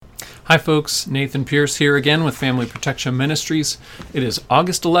Hi folks, Nathan Pierce here again with Family Protection Ministries. It is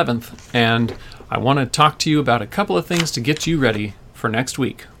August 11th, and I want to talk to you about a couple of things to get you ready for next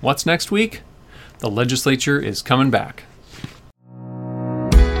week. What's next week? The legislature is coming back.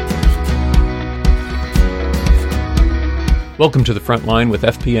 Welcome to the Front Line with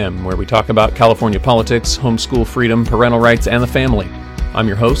FPM, where we talk about California politics, homeschool freedom, parental rights, and the family. I'm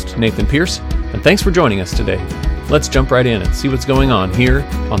your host, Nathan Pierce, and thanks for joining us today. Let's jump right in and see what's going on here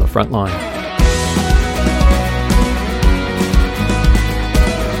on the Front Line.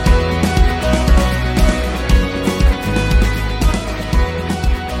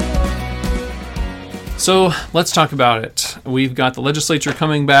 So let's talk about it. We've got the legislature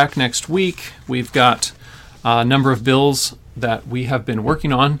coming back next week. We've got a number of bills that we have been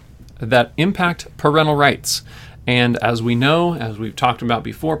working on that impact parental rights. And as we know, as we've talked about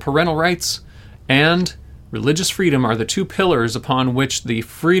before, parental rights and religious freedom are the two pillars upon which the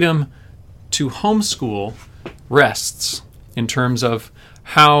freedom to homeschool rests in terms of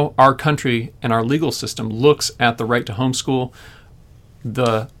how our country and our legal system looks at the right to homeschool.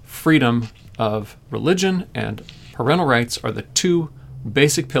 The freedom of religion and parental rights are the two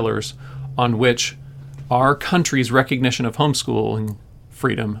basic pillars on which our country's recognition of homeschooling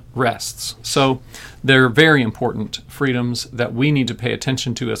freedom rests. So they're very important freedoms that we need to pay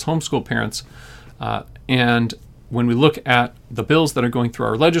attention to as homeschool parents. And when we look at the bills that are going through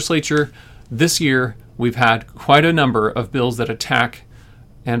our legislature, this year we've had quite a number of bills that attack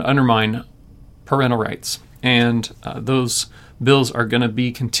and undermine parental rights. And those bills are going to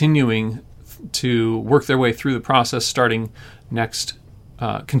be continuing to work their way through the process starting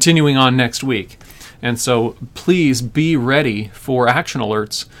continuing on next week. And so please be ready for action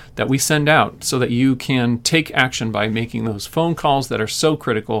alerts that we send out so that you can take action by making those phone calls that are so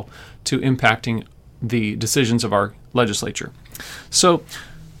critical to impacting the decisions of our legislature. So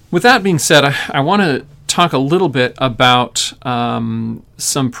with that being said, I want to talk a little bit about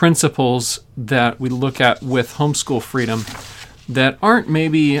some principles that we look at with homeschool freedom that aren't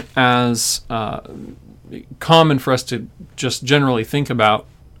maybe as common for us to just generally think about.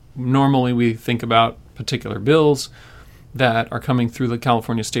 Normally we think about particular bills that are coming through the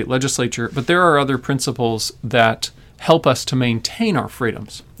California State Legislature, but there are other principles that help us to maintain our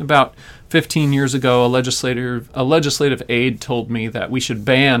freedoms. About 15 years ago, a legislative aide told me that we should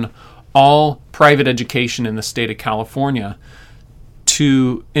ban all private education in the state of California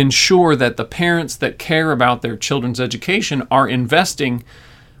to ensure that the parents that care about their children's education are investing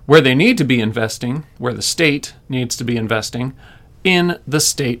where they need to be investing, where the state needs to be investing, in the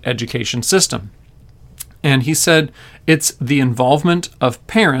state education system. And he said it's the involvement of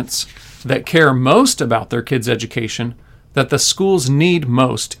parents that care most about their kids' education that the schools need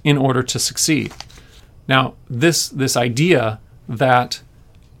most in order to succeed. Now, this idea that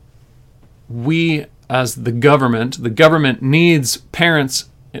we as the government needs parents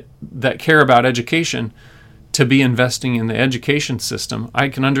that care about education to be investing in the education system. I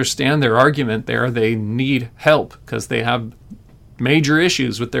can understand their argument there. They need help because they have major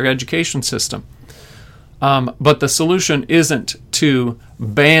issues with their education system. But the solution isn't to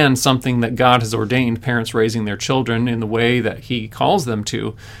ban something that God has ordained, parents raising their children in the way that He calls them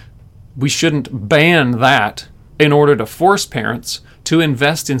to. We shouldn't ban that in order to force parents to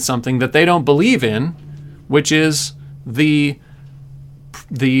invest in something that they don't believe in, which is the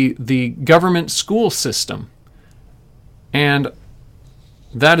government school system. And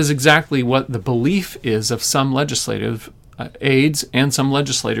that is exactly what the belief is of some legislative aides and some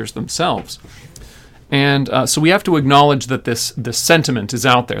legislators themselves. And so we have to acknowledge that this sentiment is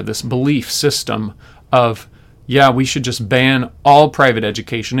out there, this belief system of, we should just ban all private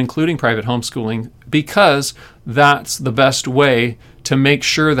education, including private homeschooling, because that's the best way to make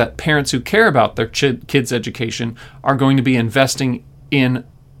sure that parents who care about their kids' education are going to be investing in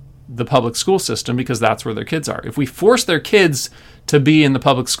the public school system because that's where their kids are. If we force their kids to be in the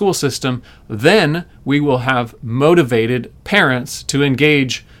public school system, then we will have motivated parents to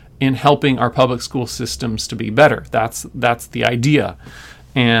engage in helping our public school systems to be better. That's the idea.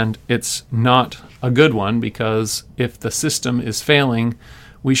 And it's not a good one, because if the system is failing,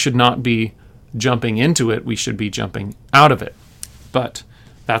 we should not be jumping into it. We should be jumping out of it. But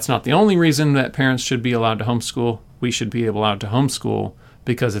that's not the only reason that parents should be allowed to homeschool. We should be allowed to homeschool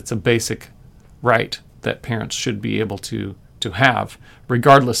because it's a basic right that parents should be able to have,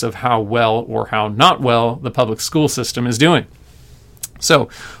 regardless of how well or how not well the public school system is doing. So,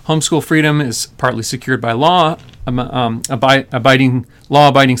 homeschool freedom is partly secured by law, law-abiding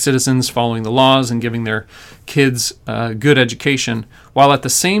citizens following the laws and giving their kids a good education, while at the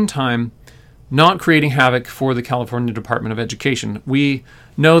same time not creating havoc for the California Department of Education. We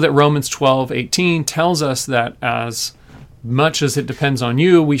know that Romans 12:18 tells us that as much as it depends on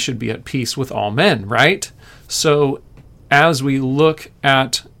you, we should be at peace with all men, right? So as we look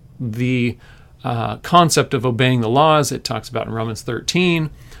at the concept of obeying the laws, it talks about in Romans 13,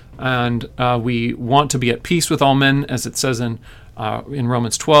 and we want to be at peace with all men, as it says in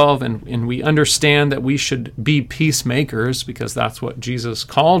Romans 12, and we understand that we should be peacemakers because that's what Jesus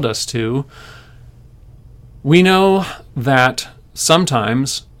called us to. We know that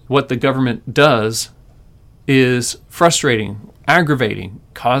sometimes what the government does is frustrating, aggravating,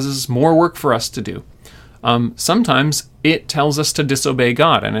 causes more work for us to do. Sometimes it tells us to disobey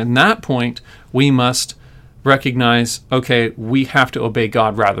God, and at that point we must recognize, okay, we have to obey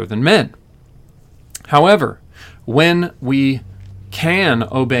God rather than men. However, when we can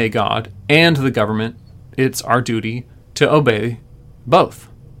obey God and the government, it's our duty to obey both.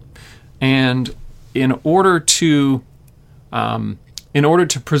 And in order to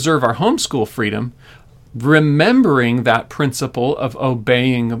preserve our homeschool freedom, remembering that principle of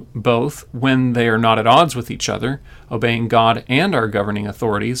obeying both when they are not at odds with each other, obeying God and our governing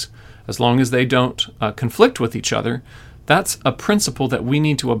authorities, as long as they don't conflict with each other, that's a principle that we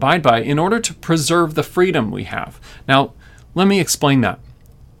need to abide by in order to preserve the freedom we have. Now, let me explain that.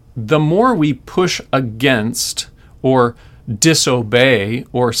 The more we push against or disobey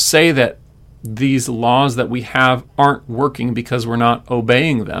or say that these laws that we have aren't working because we're not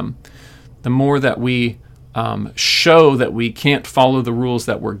obeying them, the more that we show that we can't follow the rules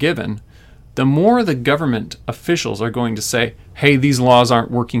that we're given, the more the government officials are going to say, hey, these laws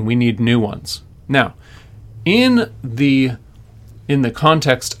aren't working, we need new ones. Now, in the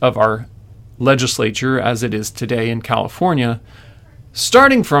context of our legislature as it is today in California,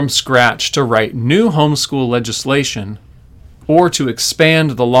 starting from scratch to write new homeschool legislation or to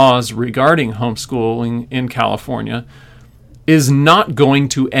expand the laws regarding homeschooling in California is not going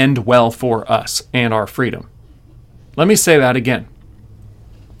to end well for us and our freedom. Let me say that again.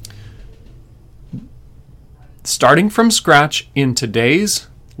 Starting from scratch in today's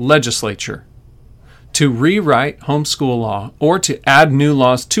legislature to rewrite homeschool law or to add new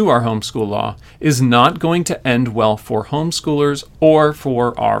laws to our homeschool law is not going to end well for homeschoolers or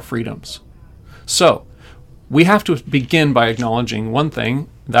for our freedoms. So, we have to begin by acknowledging one thing,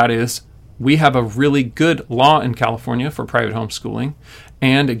 that is, we have a really good law in California for private homeschooling,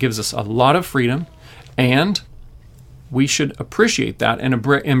 and it gives us a lot of freedom, and we should appreciate that and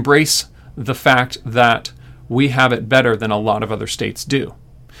embrace the fact that we have it better than a lot of other states do.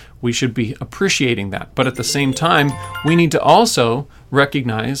 We should be appreciating that. But at the same time, we need to also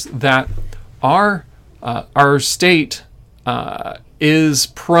recognize that our state is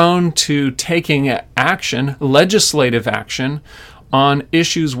prone to taking action, legislative action, on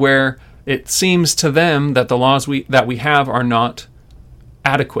issues where it seems to them that the laws that we have are not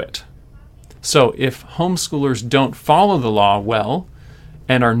adequate. So if homeschoolers don't follow the law well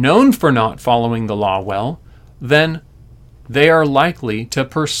and are known for not following the law well, then they are likely to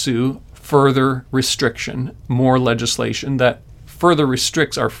pursue further restriction, more legislation that further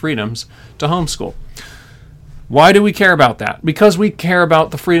restricts our freedoms to homeschool. Why do we care about that? Because we care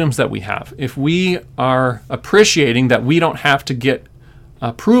about the freedoms that we have. If we are appreciating that we don't have to get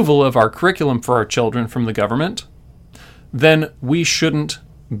approval of our curriculum for our children from the government, then we shouldn't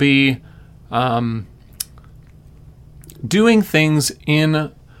be doing things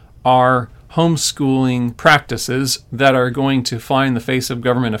in our homeschooling practices that are going to fly in the face of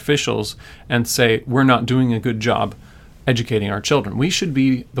government officials and say we're not doing a good job educating our children. We should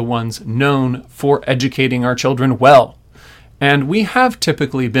be the ones known for educating our children well. And we have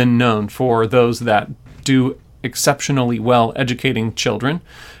typically been known for those that do exceptionally well educating children.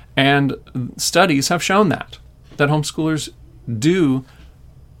 And studies have shown that homeschoolers do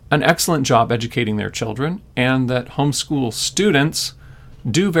an excellent job educating their children and that homeschool students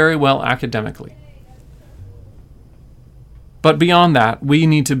do very well academically. But beyond that, we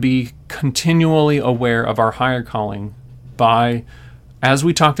need to be continually aware of our higher calling by, as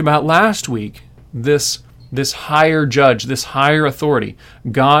we talked about last week, this higher judge, this higher authority.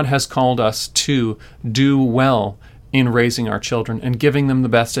 God has called us to do well in raising our children and giving them the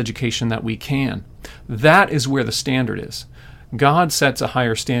best education that we can. That is where the standard is. God sets a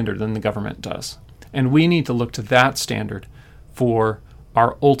higher standard than the government does. And we need to look to that standard for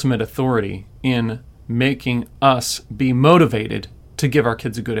our ultimate authority in making us be motivated to give our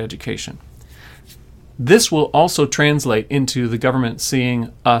kids a good education. This will also translate into the government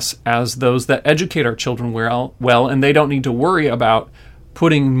seeing us as those that educate our children well, and they don't need to worry about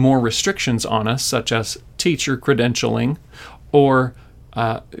putting more restrictions on us, such as teacher credentialing or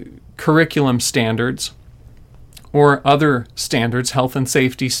curriculum standards or other standards, health and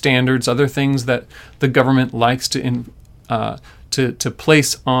safety standards, other things that the government likes to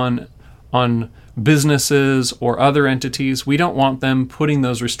place on businesses or other entities. We don't want them putting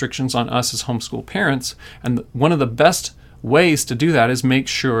those restrictions on us as homeschool parents. And one of the best ways to do that is make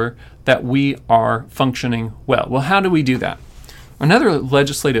sure that we are functioning well. Well, how do we do that? Another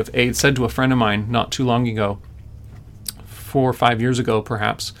legislative aide said to a friend of mine not too long ago, 4 or 5 years ago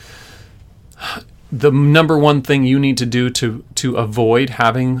perhaps, the number one thing you need to do to avoid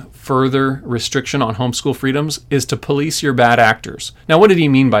having further restriction on homeschool freedoms is to police your bad actors. Now, what did he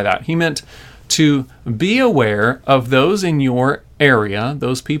mean by that? He meant to be aware of those in your area,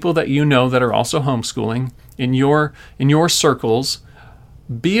 those people that you know that are also homeschooling, in your circles.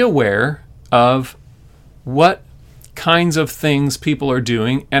 Be aware of what kinds of things people are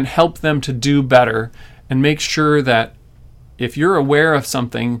doing and help them to do better, and make sure that if you're aware of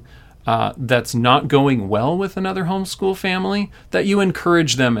something that's not going well with another homeschool family, that you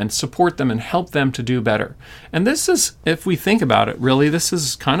encourage them and support them and help them to do better. And this is, if we think about it, really, this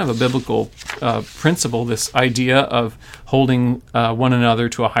is kind of a biblical principle, this idea of holding one another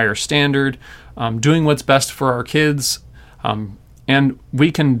to a higher standard, doing what's best for our kids. And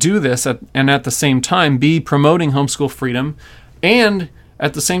we can do this and at the same time be promoting homeschool freedom, and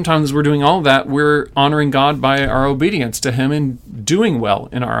at the same time as we're doing all that, we're honoring God by our obedience to Him and doing well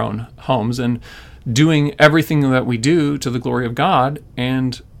in our own homes and doing everything that we do to the glory of God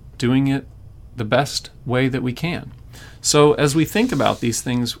and doing it the best way that we can. So as we think about these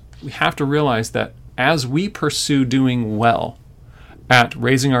things, we have to realize that as we pursue doing well at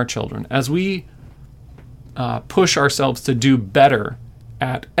raising our children, as we push ourselves to do better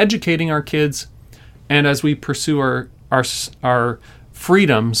at educating our kids, and as we pursue our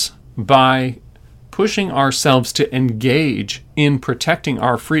freedoms by pushing ourselves to engage in protecting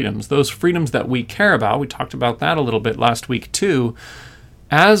our freedoms, those freedoms that we care about. We talked about that a little bit last week too.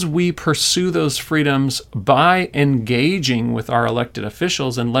 As we pursue those freedoms by engaging with our elected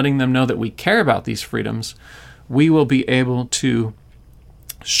officials and letting them know that we care about these freedoms, we will be able to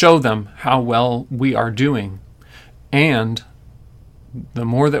show them how well we are doing. And the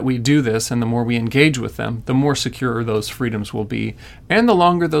more that we do this and the more we engage with them, the more secure those freedoms will be, and the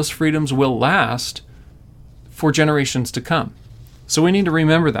longer those freedoms will last for generations to come. So we need to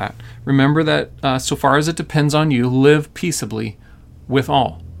remember that. Remember that so far as it depends on you, live peaceably with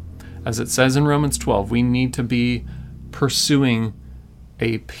all. As it says in Romans 12, we need to be pursuing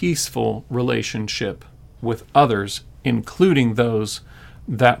a peaceful relationship with others, including those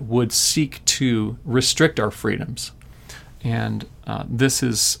that would seek to restrict our freedoms. And this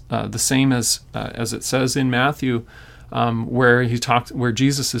is the same as it says in Matthew, where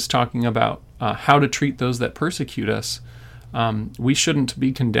Jesus is talking about how to treat those that persecute us. We shouldn't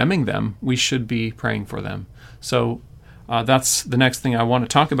be condemning them. We should be praying for them. So that's the next thing I want to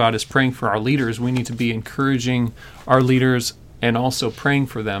talk about, is praying for our leaders. We need to be encouraging our leaders and also praying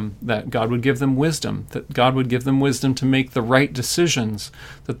for them that God would give them wisdom, that God would give them wisdom to make the right decisions,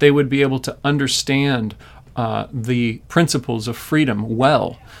 that they would be able to understand the principles of freedom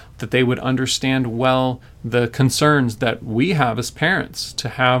well, that they would understand well the concerns that we have as parents, to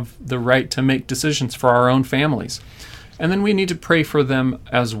have the right to make decisions for our own families. And then we need to pray for them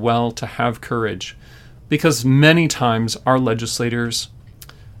as well to have courage, because many times our legislators,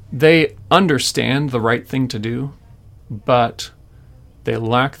 they understand the right thing to do, but they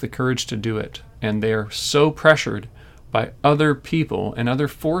lack the courage to do it, and they are so pressured by other people and other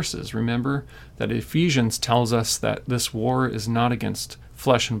forces. Remember that Ephesians tells us that this war is not against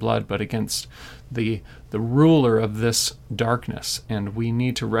flesh and blood, but against the ruler of this darkness. And we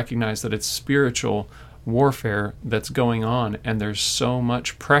need to recognize that it's spiritual warfare that's going on, and there's so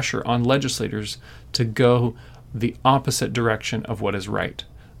much pressure on legislators to go the opposite direction of what is right.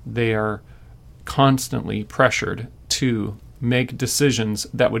 They are constantly pressured to make decisions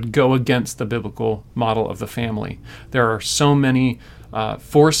that would go against the biblical model of the family. There are so many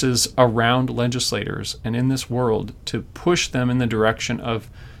forces around legislators and in this world to push them in the direction of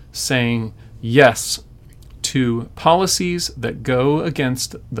saying yes to policies that go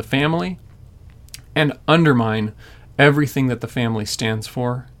against the family and undermine everything that the family stands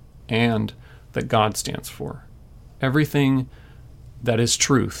for and that God stands for. Everything that is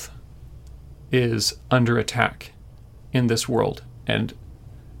truth is under attack in this world and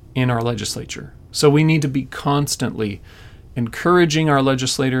in our legislature. So we need to be constantly encouraging our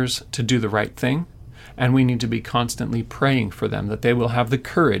legislators to do the right thing, and we need to be constantly praying for them that they will have the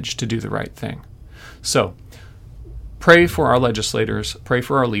courage to do the right thing. So pray for our legislators, pray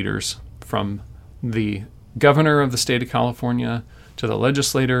for our leaders, from the governor of the state of California to the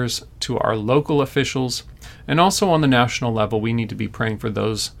legislators, to our local officials, and also on the national level, we need to be praying for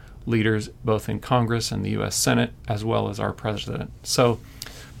those leaders both in Congress and the U.S. Senate, as well as our president. So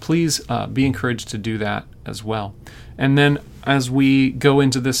please be encouraged to do that as well. And then as we go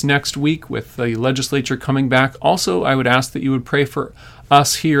into this next week with the legislature coming back, also I would ask that you would pray for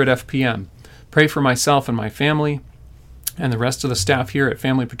us here at FPM. Pray for myself and my family and the rest of the staff here at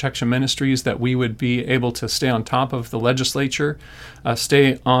Family Protection Ministries, that we would be able to stay on top of the legislature,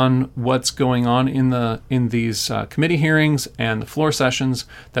 stay on what's going on in these committee hearings and the floor sessions,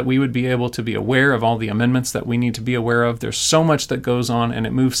 that we would be able to be aware of all the amendments that we need to be aware of. There's so much that goes on, and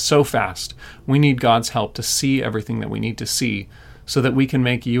it moves so fast. We need God's help to see everything that we need to see so that we can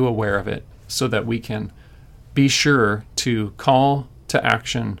make you aware of it, so that we can be sure to call to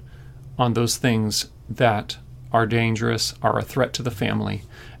action on those things that are dangerous, are a threat to the family,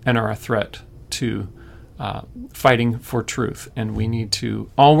 and are a threat to fighting for truth. And we need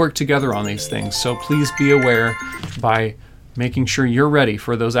to all work together on these things. So please be aware by making sure you're ready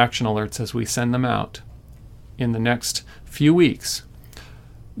for those action alerts as we send them out in the next few weeks,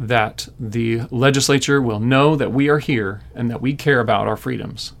 that the legislature will know that we are here and that we care about our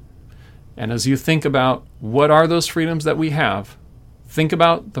freedoms. And as you think about what are those freedoms that we have, think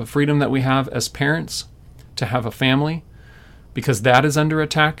about the freedom that we have as parents to have a family, because that is under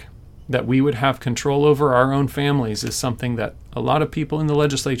attack. That we would have control over our own families is something that a lot of people in the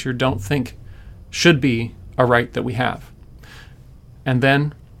legislature don't think should be a right that we have. And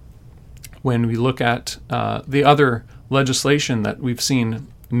then when we look at the other legislation that we've seen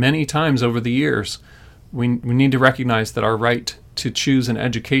many times over the years, we need to recognize that our right to choose an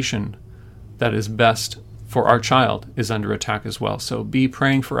education that is best for our child is under attack as well. So be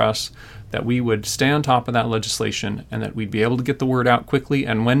praying for us that we would stay on top of that legislation, and that we'd be able to get the word out quickly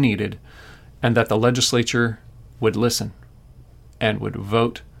and when needed, and that the legislature would listen and would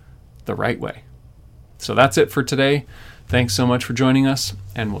vote the right way. So that's it for today. Thanks so much for joining us,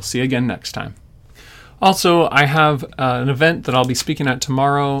 and we'll see you again next time. Also, I have an event that I'll be speaking at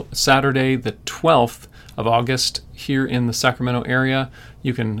tomorrow, Saturday, the 12th of August, here in the Sacramento area.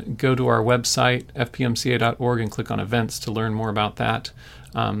 You can go to our website, fpmca.org, and click on events to learn more about that.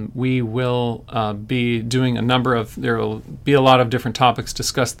 We will be doing there will be a lot of different topics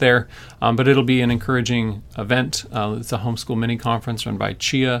discussed there, but it'll be an encouraging event. It's a homeschool mini conference run by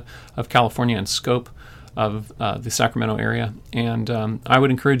CHIA of California and Scope of the Sacramento area. And I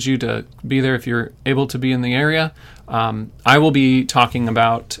would encourage you to be there if you're able to be in the area. I will be talking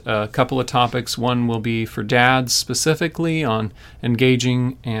about a couple of topics. One will be for dads specifically on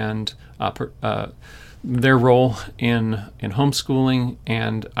engaging and their role in homeschooling,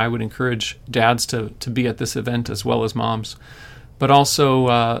 and I would encourage dads to be at this event as well as moms. But also,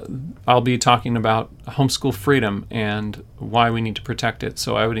 I'll be talking about homeschool freedom and why we need to protect it.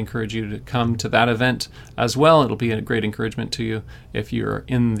 So I would encourage you to come to that event as well. It'll be a great encouragement to you if you're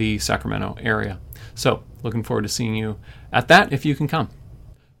in the Sacramento area. So looking forward to seeing you at that if you can come.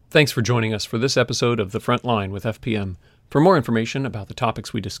 Thanks for joining us for this episode of The Front Line with FPM. For more information about the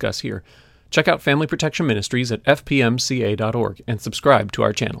topics we discuss here, check out Family Protection Ministries at fpmca.org and subscribe to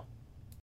our channel.